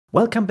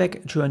Welcome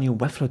back to a new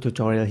Webflow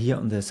tutorial here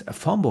on this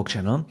Formbook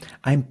channel.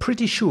 I'm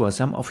pretty sure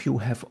some of you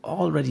have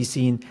already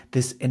seen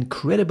this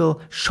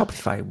incredible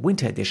Shopify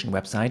Winter Edition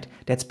website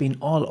that's been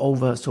all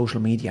over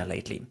social media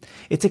lately.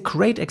 It's a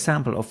great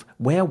example of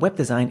where web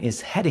design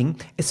is heading,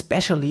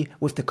 especially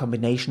with the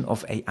combination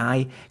of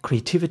AI,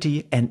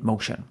 creativity and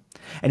motion.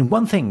 And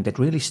one thing that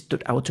really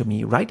stood out to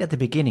me right at the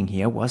beginning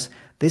here was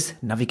this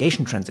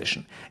navigation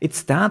transition. It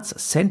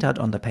starts centered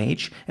on the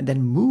page and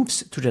then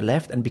moves to the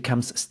left and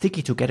becomes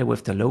sticky together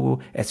with the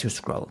logo as you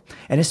scroll.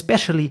 And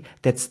especially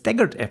that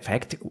staggered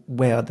effect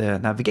where the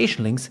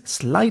navigation links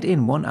slide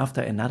in one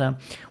after another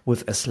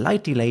with a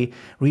slight delay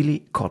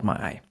really caught my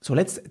eye. So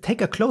let's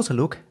take a closer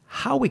look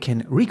how we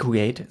can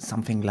recreate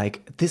something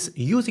like this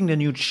using the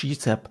new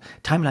GSAP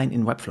timeline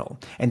in Webflow.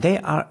 And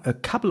there are a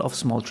couple of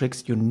small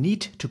tricks you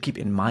need to keep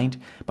in mind,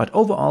 but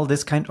overall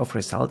this kind of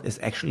result is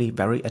actually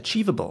very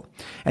achievable.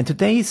 And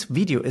today's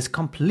video is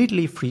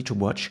completely free to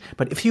watch,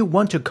 but if you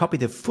want to copy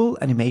the full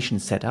animation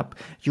setup,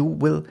 you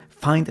will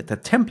find the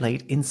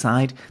template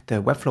inside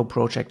the Webflow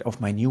project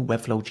of my new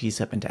Webflow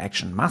GSAP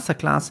Interaction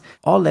Masterclass.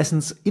 All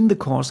lessons in the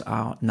course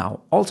are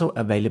now also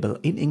available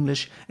in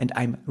English, and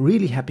I'm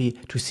really happy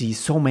to see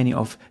so many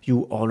of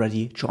you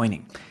already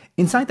joining.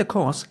 Inside the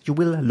course, you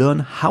will learn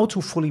how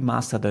to fully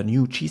master the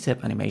new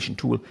GSAP animation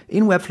tool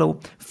in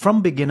Webflow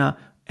from beginner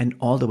and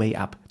all the way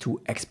up to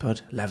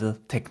expert level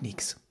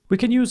techniques. We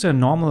can use a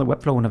normal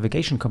Webflow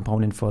navigation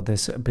component for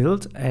this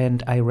build,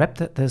 and I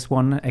wrapped this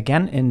one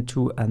again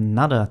into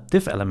another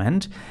div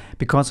element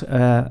because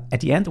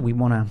at the end we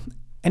want to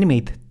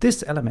animate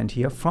this element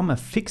here from a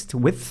fixed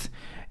width.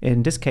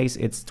 In this case,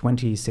 it's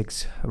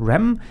 26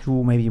 rem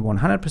to maybe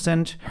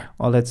 100%,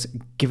 or let's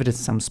give it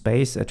some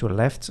space to the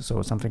left,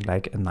 so something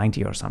like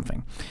 90 or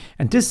something.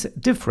 And this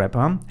div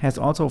wrapper has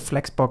also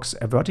flexbox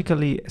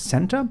vertically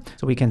center,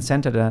 so we can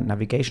center the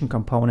navigation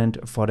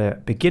component for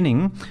the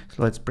beginning.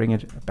 So let's bring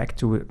it back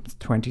to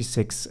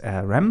 26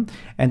 rem.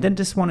 And then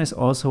this one is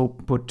also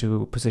put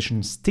to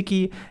position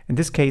sticky, in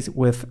this case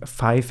with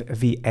 5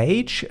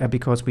 VH,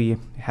 because we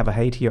have a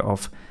height here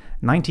of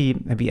 90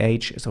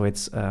 VH, so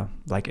it's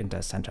like in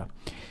the center.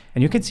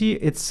 And you can see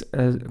it's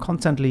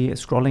constantly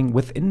scrolling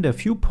within the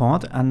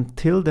viewport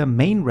until the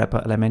main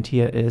wrapper element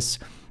here is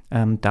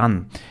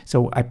done.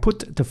 So I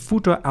put the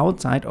footer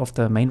outside of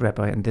the main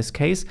wrapper in this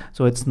case,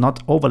 so it's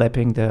not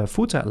overlapping the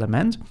footer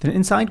element. Then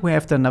inside we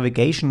have the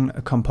navigation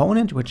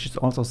component, which is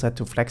also set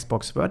to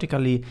flexbox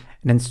vertically,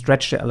 and then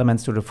stretch the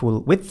elements to the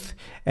full width.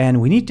 And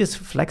we need this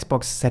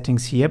flexbox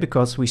settings here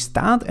because we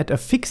start at a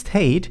fixed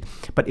height,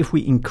 but if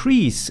we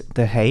increase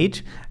the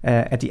height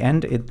at the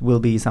end, it will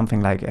be something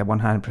like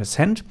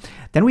 100%.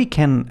 Then we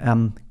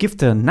can give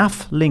the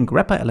nav link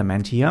wrapper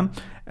element here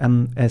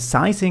a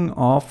sizing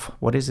of,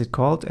 what is it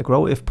called? A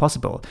grow if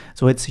possible.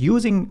 So it's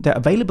using the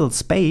available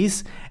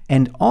space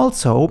and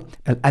also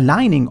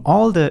aligning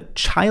all the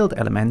child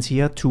elements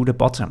here to the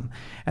bottom.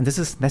 And this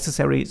is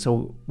necessary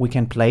so we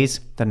can place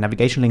the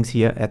navigation links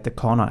here at the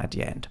corner at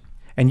the end.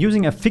 And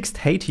using a fixed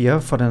height here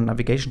for the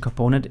navigation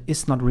component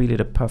is not really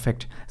the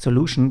perfect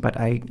solution, but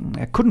I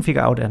couldn't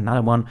figure out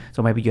another one.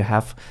 So maybe you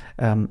have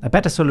a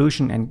better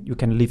solution and you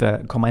can leave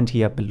a comment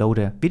here below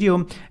the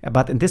video.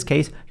 But in this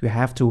case, you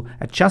have to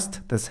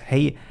adjust this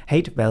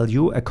height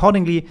value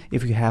accordingly.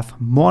 If you have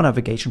more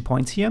navigation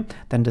points here,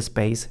 then the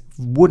space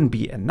wouldn't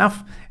be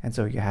enough. And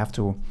so you have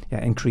to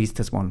increase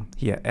this one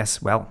here as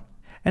well.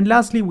 And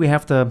lastly, we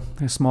have the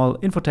small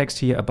info text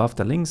here above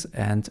the links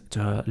and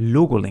the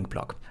logo link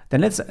block. Then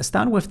let's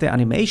start with the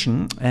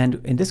animation. And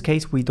in this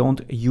case, we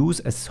don't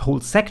use a whole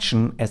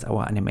section as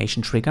our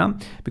animation trigger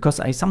because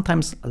I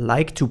sometimes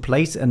like to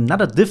place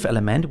another div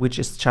element, which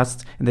is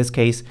just, in this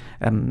case,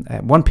 1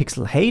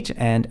 pixel height.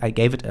 And I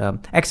gave it an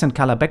accent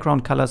color,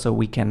 background color, so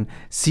we can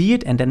see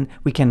it. And then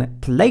we can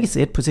place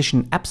it,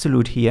 position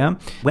absolute here.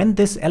 When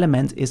this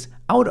element is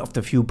out of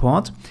the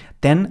viewport,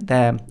 then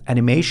the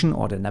animation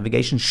or the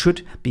navigation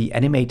should be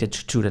animated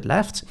to the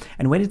left.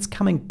 And when it's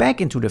coming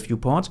back into the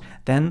viewport,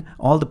 then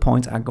all the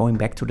points are going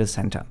back to the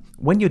center.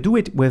 When you do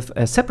it with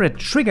a separate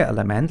trigger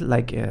element,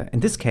 like in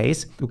this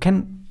case, you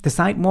can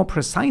decide more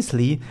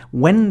precisely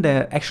when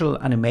the actual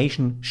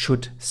animation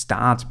should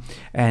start.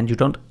 And you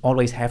don't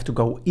always have to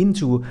go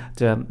into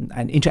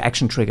an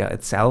interaction trigger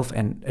itself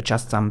and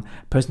adjust some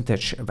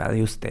percentage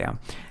values there.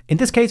 In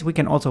this case, we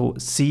can also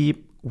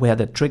see where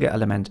the trigger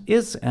element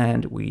is,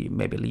 and we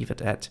maybe leave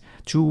it at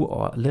 2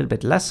 or a little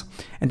bit less.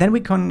 And then we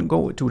can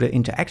go to the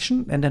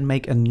interaction and then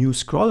make a new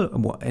scroll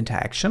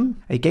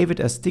interaction. I gave it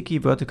a sticky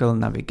vertical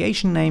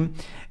navigation name.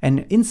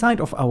 And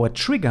inside of our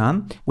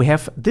trigger, we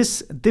have this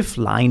div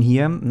line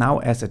here now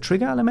as a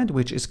trigger element,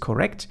 which is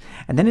correct.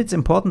 And then it's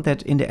important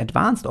that in the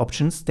advanced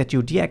options that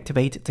you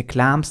deactivate the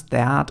clamp,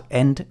 start,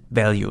 end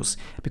values,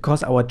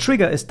 because our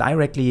trigger is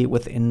directly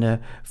within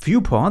the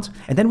viewport.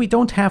 And then we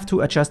don't have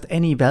to adjust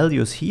any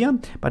values here.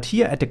 But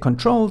here at the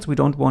controls, we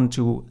don't want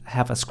to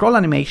have a scroll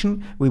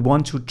animation. We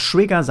want to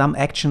trigger some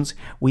actions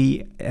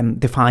we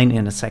define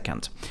in a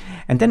second.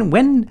 And then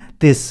when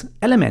this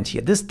element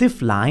here, this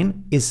div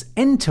line is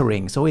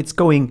entering, so it's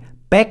going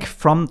back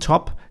from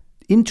top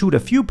into the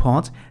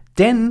viewport,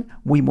 then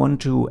we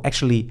want to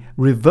actually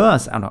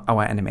reverse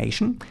our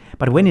animation.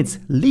 But when it's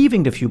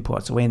leaving the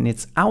viewport, so when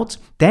it's out,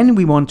 then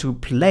we want to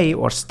play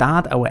or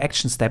start our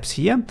action steps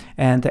here,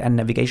 and the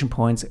navigation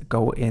points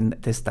go in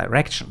this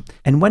direction.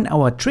 And when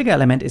our trigger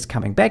element is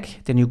coming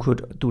back, then you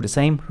could do the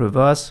same,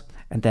 reverse,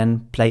 and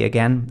then play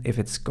again if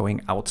it's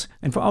going out.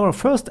 And for our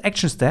first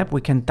action step,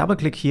 we can double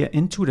click here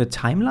into the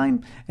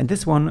timeline, and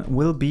this one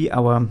will be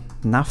our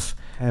nav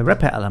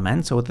wrapper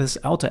element, so this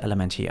outer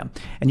element here.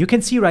 And you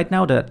can see right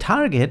now the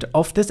target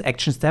of this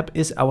action step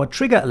is our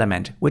trigger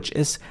element, which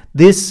is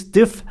this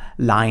div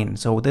line,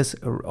 so this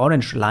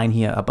orange line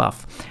here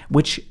above,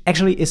 which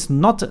actually is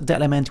not the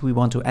element we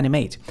want to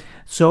animate.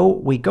 So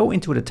we go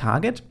into the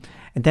target,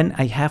 and then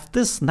I have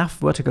this nav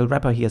vertical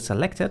wrapper here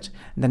selected,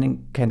 and then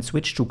I can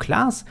switch to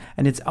class,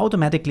 and it's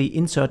automatically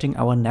inserting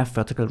our nav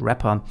vertical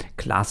wrapper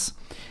class.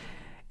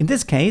 In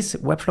this case,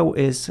 Webflow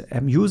is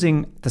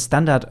using the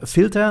standard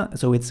filter,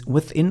 so it's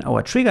within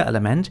our trigger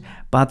element,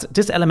 but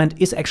this element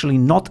is actually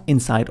not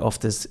inside of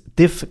this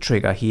div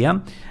trigger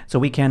here. So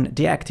we can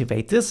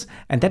deactivate this,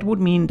 and that would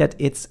mean that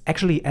it's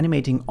actually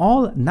animating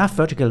all nav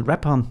vertical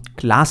wrapper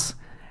class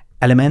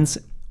elements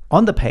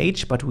on the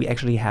page, but we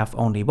actually have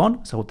only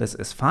one, so this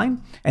is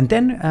fine. And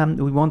then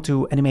we want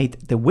to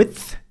animate the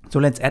width. So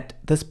let's add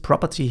this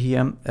property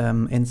here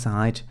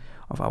inside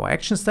of our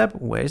action step.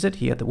 Where is it?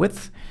 Here, the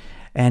width.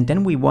 And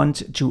then we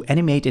want to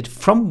animate it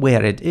from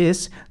where it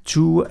is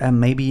to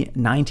maybe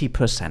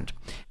 90%.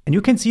 And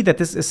you can see that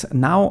this is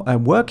now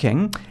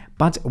working.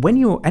 But when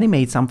you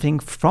animate something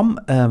from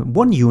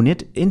one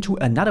unit into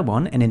another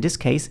one, and in this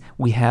case,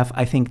 we have,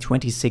 I think,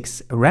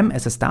 26 rem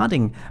as a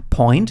starting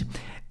point,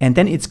 and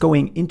then it's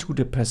going into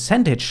the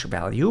percentage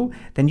value,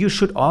 then you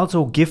should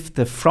also give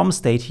the from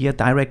state here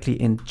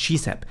directly in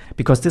GSAP,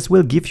 because this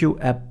will give you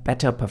a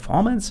better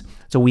performance.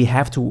 So we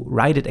have to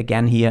write it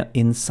again here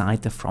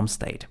inside the from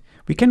state.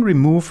 We can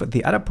remove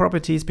the other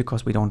properties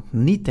because we don't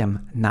need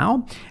them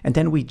now. And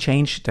then we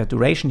change the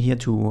duration here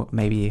to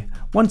maybe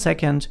 1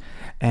 second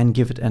and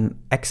give it an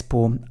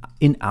expo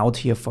in out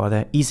here for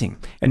the easing.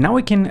 And now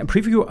we can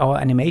preview our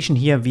animation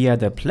here via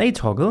the play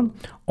toggle,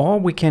 or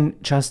we can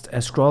just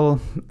scroll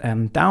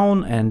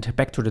down and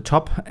back to the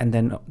top, and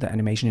then the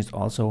animation is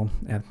also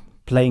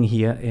playing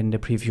here in the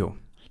preview.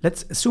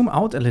 Let's zoom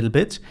out a little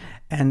bit,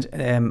 and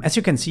as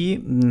you can see,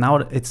 now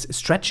it's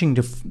stretching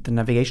the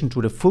navigation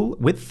to the full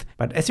width.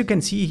 But as you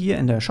can see here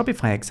in the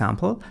Shopify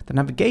example, the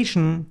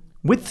navigation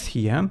width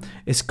here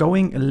is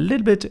going a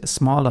little bit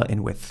smaller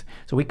in width.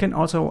 So we can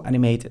also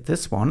animate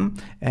this one,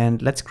 and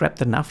let's grab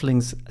the nav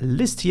links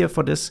list here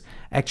for this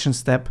action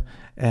step,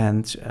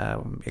 and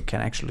we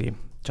can actually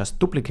just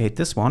duplicate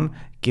this one,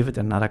 give it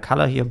another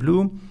color here,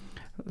 blue.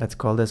 Let's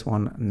call this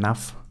one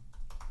nav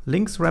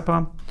links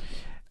wrapper.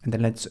 And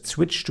then let's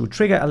switch to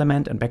trigger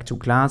element and back to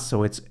class.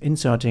 So it's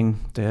inserting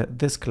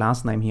this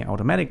class name here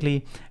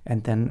automatically,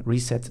 and then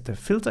reset the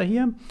filter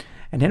here.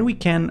 And then we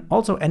can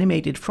also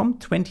animate it from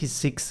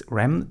 26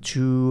 rem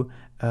to,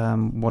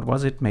 what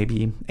was it?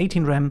 Maybe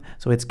 18 rem.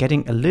 So it's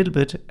getting a little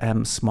bit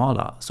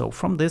smaller. So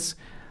from this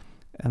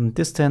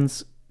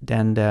distance,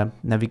 then the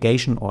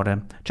navigation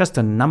or just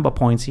the number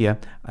points here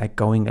are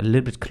going a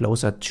little bit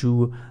closer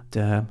to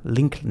the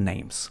link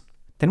names.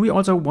 Then we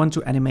also want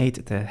to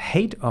animate the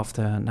height of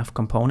the nav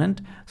component.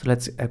 So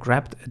let's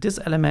grab this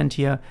element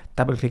here,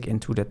 double click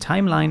into the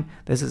timeline.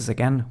 This is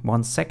again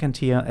 1 second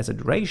here as a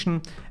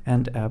duration,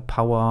 and a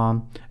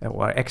power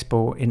or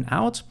expo in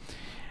out.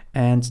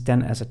 And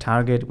then as a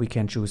target, we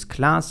can choose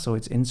class. So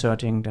it's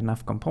inserting the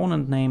nav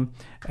component name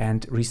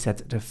and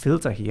reset the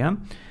filter here.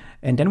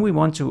 And then we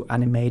want to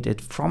animate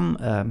it from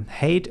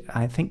height.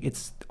 I think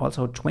it's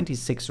also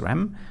 26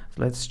 rem.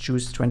 So let's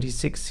choose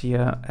 26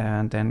 here,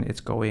 and then it's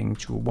going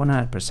to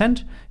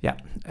 100%. Yeah,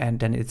 and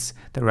then it's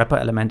the wrapper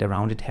element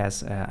around it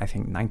has, I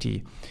think,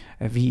 90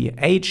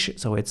 VH,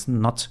 so it's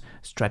not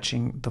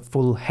stretching the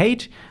full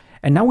height.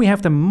 And now we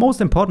have the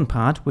most important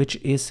part, which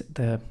is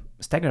the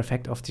stagger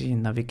effect of the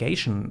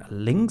navigation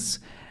links,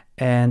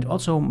 and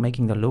also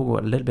making the logo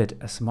a little bit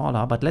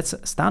smaller. But let's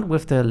start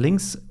with the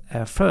links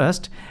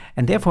first,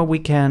 and therefore we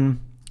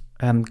can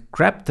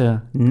grab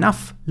the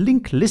nav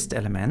link list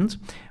element,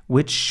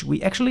 which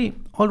we actually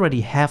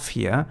already have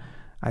here.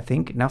 I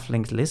think nav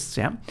link lists,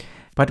 yeah.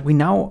 But we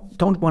now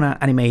don't want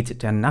to animate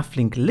the nav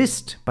link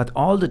list, but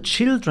all the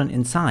children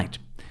inside.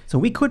 So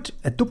we could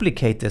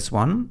duplicate this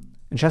one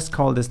and just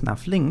call this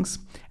nav links,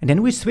 and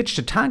then we switch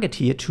the target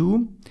here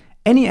to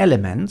any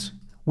element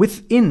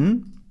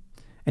within.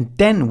 And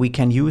then we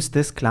can use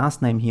this class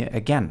name here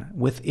again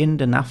within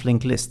the nav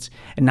link list.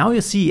 And now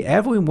you see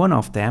every one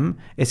of them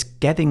is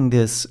getting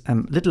this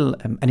little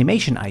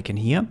animation icon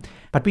here.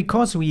 But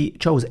because we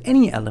chose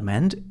any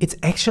element, it's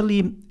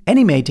actually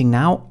animating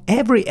now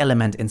every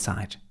element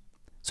inside.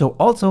 So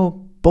also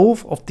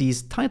both of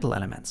these title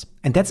elements.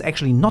 And that's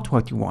actually not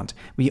what you want.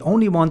 We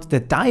only want the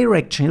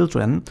direct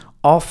children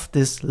of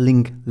this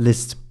link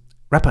list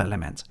wrapper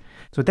element.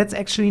 So that's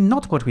actually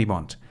not what we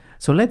want.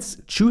 So let's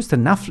choose the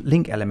nav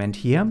link element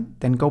here,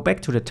 then go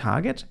back to the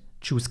target,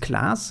 choose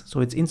class, so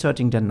it's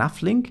inserting the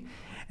nav link,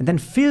 and then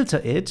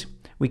filter it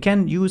we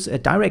can use a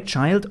direct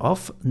child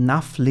of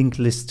nav linked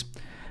list.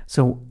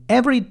 So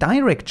every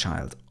direct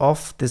child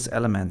of this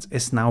element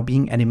is now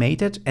being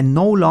animated and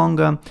no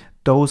longer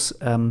those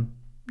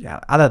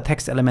other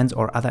text elements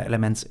or other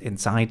elements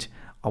inside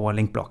our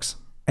link blocks.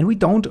 And we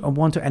don't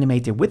want to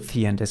animate the width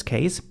here in this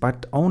case,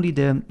 but only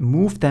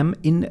move them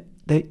in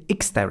the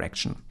X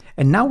direction.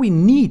 And now we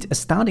need a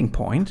starting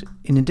point.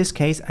 And in this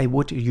case, I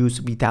would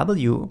use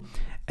VW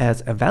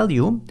as a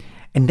value.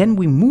 And then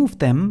we move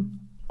them,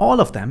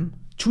 all of them,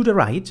 to the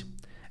right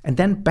and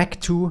then back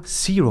to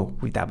 0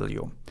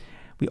 VW.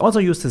 We also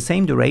use the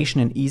same duration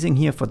and easing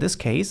here for this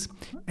case.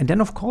 And then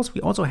of course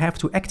we also have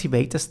to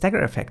activate the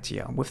stagger effect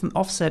here with an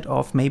offset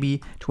of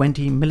maybe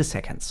 20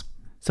 milliseconds.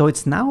 So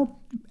it's now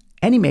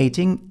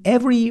animating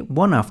every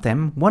one of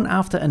them, one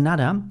after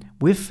another,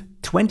 with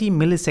 20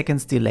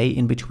 milliseconds delay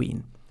in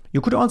between.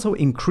 You could also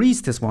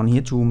increase this one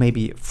here to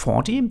maybe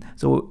 40,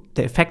 so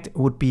the effect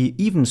would be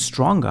even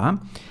stronger.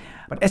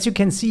 But as you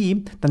can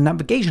see, the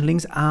navigation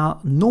links are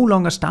no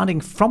longer starting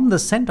from the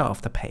center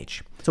of the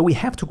page. So we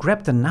have to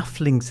grab the nav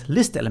links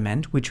list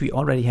element, which we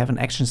already have an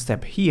action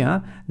step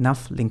here,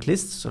 nav link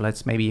list. So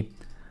let's maybe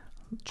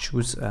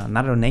choose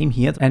another name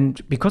here.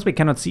 And because we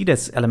cannot see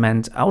this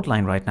element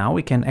outline right now,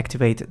 we can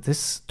activate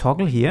this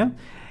toggle here.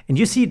 And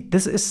you see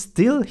this is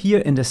still here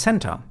in the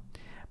center,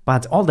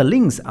 but all the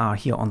links are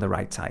here on the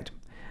right side.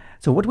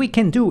 So what we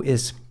can do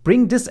is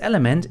bring this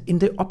element in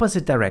the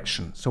opposite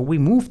direction. So we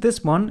move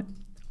this one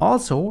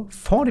also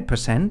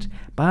 40%,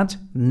 but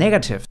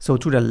negative. So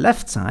to the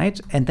left side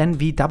and then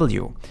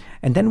VW.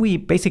 And then we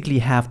basically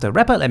have the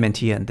wrapper element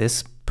here in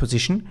this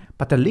position,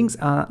 but the links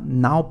are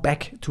now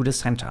back to the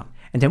center.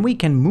 And then we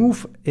can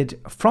move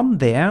it from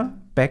there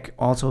back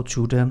also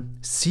to the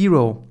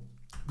 0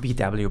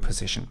 VW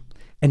position.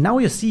 And now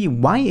you see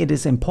why it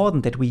is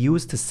important that we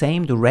use the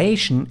same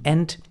duration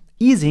and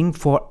easing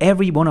for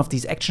every one of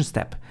these action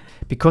steps.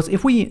 Because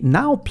if we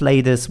now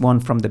play this one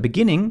from the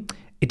beginning,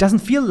 it doesn't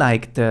feel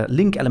like the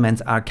link elements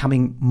are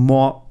coming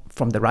more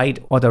from the right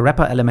or the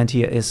wrapper element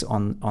here is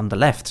on the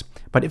left.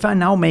 But if I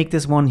now make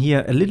this one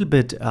here a little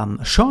bit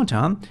shorter,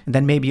 and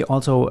then maybe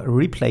also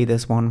replay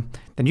this one,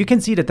 then you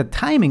can see that the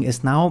timing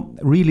is now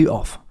really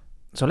off.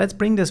 So let's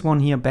bring this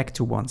one here back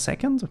to 1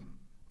 second.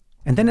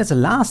 And then as a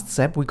last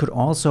step, we could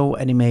also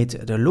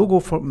animate the logo,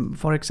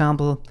 for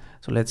example.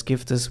 So let's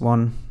give this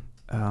one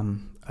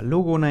a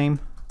logo name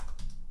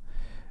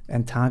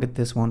and target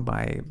this one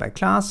by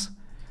class.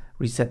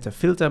 Reset the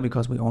filter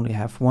because we only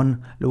have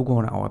one logo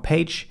on our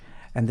page,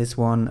 and this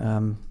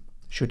one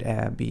should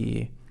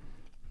be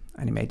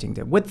animating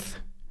the width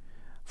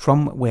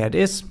from where it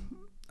is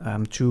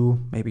to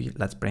maybe,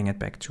 let's bring it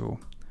back to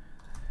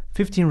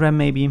 15 rem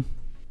maybe.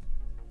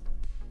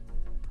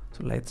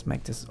 So let's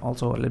make this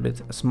also a little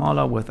bit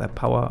smaller with a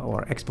power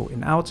or expo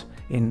in out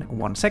in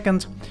 1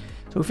 second.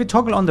 So if we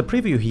toggle on the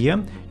preview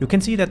here, you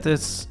can see that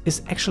this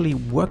is actually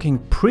working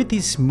pretty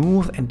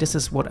smooth, and this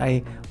is what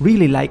I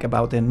really like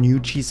about the new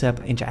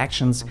GSAP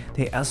interactions.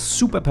 They are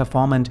super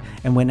performant,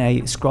 and when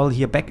I scroll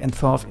here back and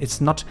forth,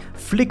 it's not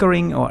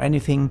flickering or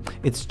anything,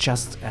 it's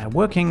just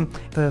working.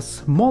 The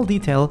small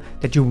detail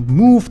that you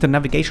move the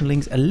navigation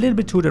links a little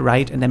bit to the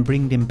right and then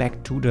bring them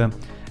back to the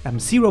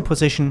 0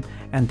 position,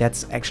 and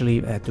that's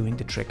actually doing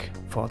the trick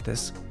for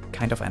this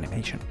kind of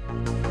animation.